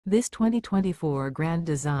This 2024 Grand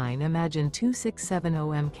Design Imagine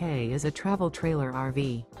 2670MK is a travel trailer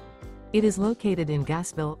RV. It is located in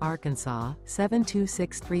Gassville, Arkansas,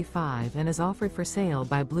 72635 and is offered for sale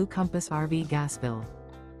by Blue Compass RV Gassville.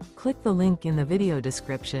 Click the link in the video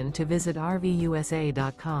description to visit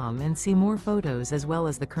RVUSA.com and see more photos as well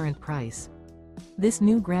as the current price. This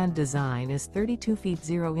new Grand Design is 32 feet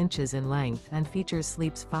 0 inches in length and features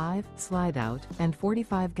sleeps 5, slide-out, and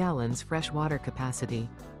 45 gallons fresh water capacity.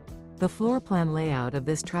 The floor plan layout of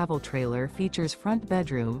this travel trailer features front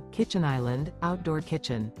bedroom, kitchen island, outdoor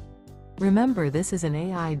kitchen. Remember, this is an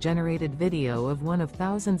AI-generated video of one of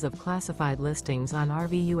thousands of classified listings on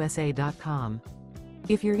RVUSA.com.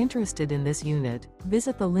 If you're interested in this unit,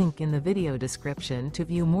 visit the link in the video description to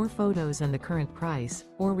view more photos and the current price,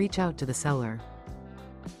 or reach out to the seller.